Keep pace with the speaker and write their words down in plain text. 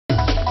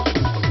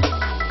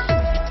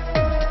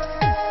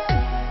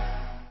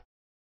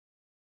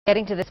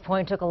Getting to this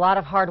point took a lot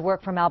of hard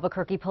work from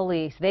Albuquerque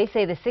police. They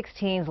say the 6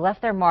 teens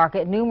left their mark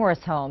at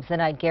numerous homes the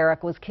night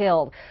Garrick was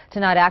killed.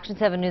 Tonight, Action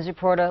 7 News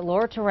reporter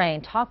Laura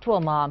Terrain talked to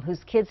a mom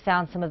whose kids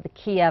found some of the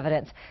key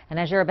evidence. And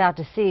as you're about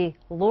to see,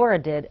 Laura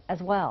did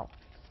as well.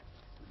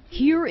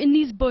 Here in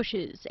these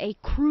bushes, a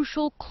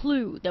crucial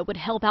clue that would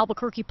help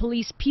Albuquerque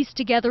police piece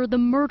together the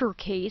murder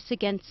case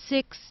against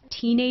 6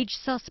 teenage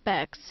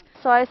suspects.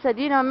 So I said,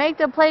 make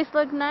the place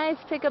look nice,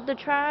 pick up the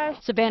trash.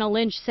 Savannah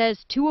Lynch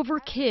says 2 of her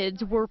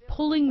kids were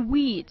pulling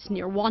weeds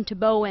near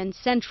Wantabo and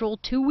Central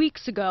 2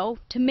 weeks ago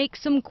to make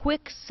some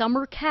quick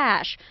summer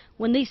cash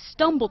when they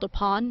stumbled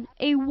upon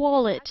a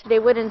wallet. They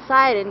went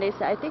inside and they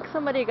said, I think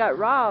somebody got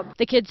robbed.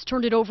 The kids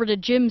turned it over to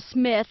Jim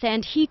Smith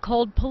and he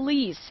called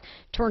police.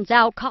 Turns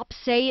out cops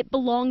say it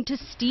belonged to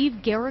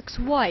Steve Garrick's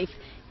wife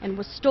and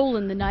was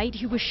stolen the night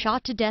he was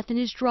shot to death in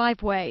his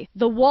driveway.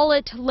 The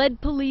wallet led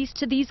police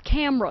to these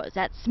cameras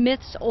at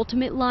Smith's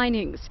Ultimate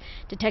Linings.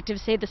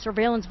 Detectives say the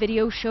surveillance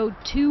video showed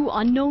 2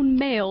 unknown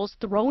males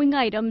throwing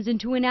items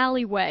into an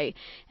alleyway,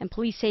 and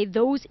police say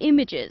those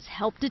images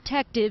helped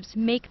detectives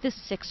make the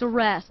 6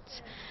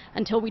 arrests.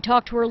 Until we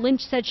talked to her,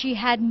 Lynch said she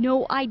had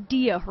no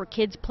idea her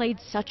kids played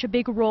such a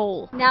big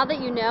role. Now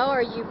that you know,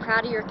 are you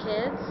proud of your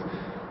kids?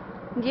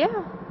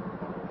 Yeah.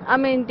 I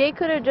mean, they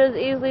could have just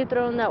easily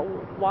thrown that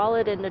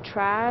wallet in the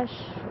trash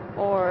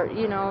or,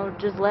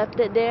 just left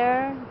it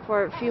there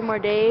for a few more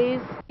days.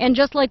 And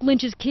just like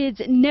Lynch's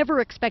kids never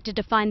expected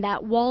to find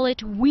that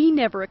wallet, we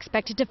never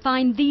expected to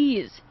find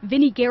these.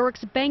 Vinnie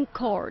Garrick's bank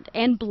card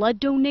and blood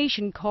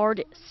donation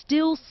card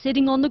still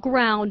sitting on the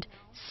ground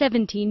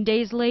 17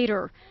 days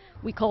later.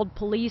 We called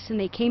police and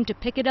they came to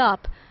pick it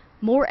up.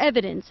 More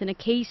evidence in a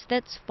case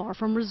that's far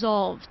from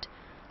resolved.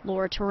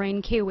 Laura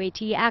Terrain,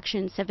 KOAT,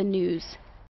 Action 7 News.